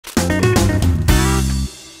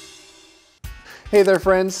Hey there,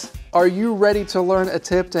 friends. Are you ready to learn a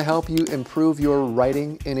tip to help you improve your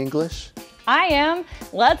writing in English? I am.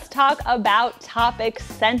 Let's talk about topic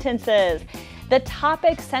sentences. The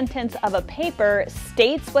topic sentence of a paper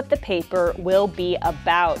states what the paper will be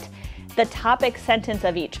about. The topic sentence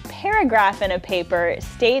of each paragraph in a paper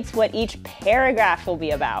states what each paragraph will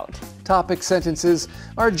be about. Topic sentences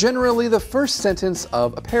are generally the first sentence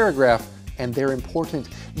of a paragraph, and they're important.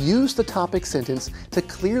 Use the topic sentence to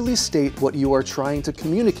clearly state what you are trying to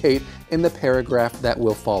communicate in the paragraph that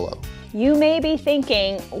will follow. You may be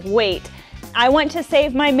thinking, wait, I want to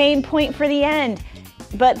save my main point for the end.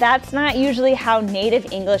 But that's not usually how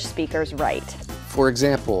native English speakers write. For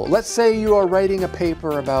example, let's say you are writing a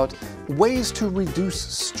paper about ways to reduce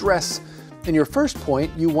stress. In your first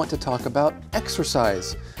point, you want to talk about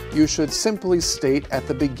exercise. You should simply state at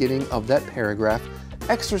the beginning of that paragraph,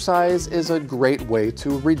 exercise is a great way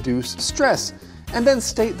to reduce stress, and then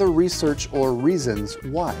state the research or reasons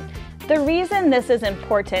why. The reason this is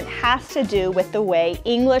important has to do with the way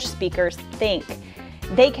English speakers think.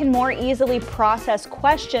 They can more easily process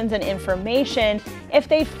questions and information if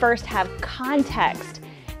they first have context.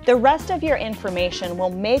 The rest of your information will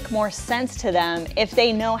make more sense to them if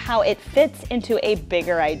they know how it fits into a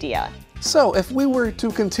bigger idea. So, if we were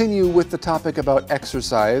to continue with the topic about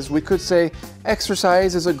exercise, we could say,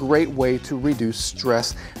 exercise is a great way to reduce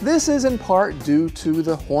stress. This is in part due to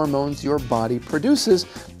the hormones your body produces,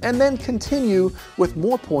 and then continue with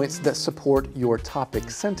more points that support your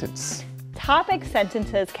topic sentence. Topic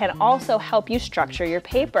sentences can also help you structure your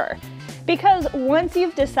paper. Because once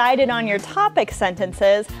you've decided on your topic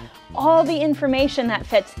sentences, all the information that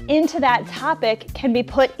fits into that topic can be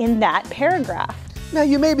put in that paragraph. Now,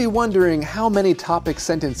 you may be wondering how many topic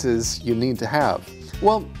sentences you need to have.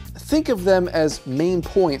 Well, think of them as main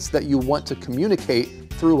points that you want to communicate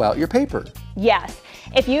throughout your paper. Yes,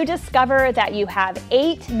 if you discover that you have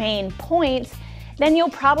 8 main points, then you'll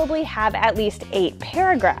probably have at least 8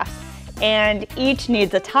 paragraphs, and each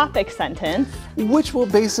needs a topic sentence, which will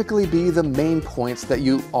basically be the main points that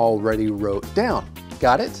you already wrote down.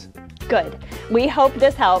 Got it? Good. We hope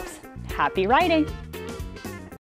this helps. Happy writing!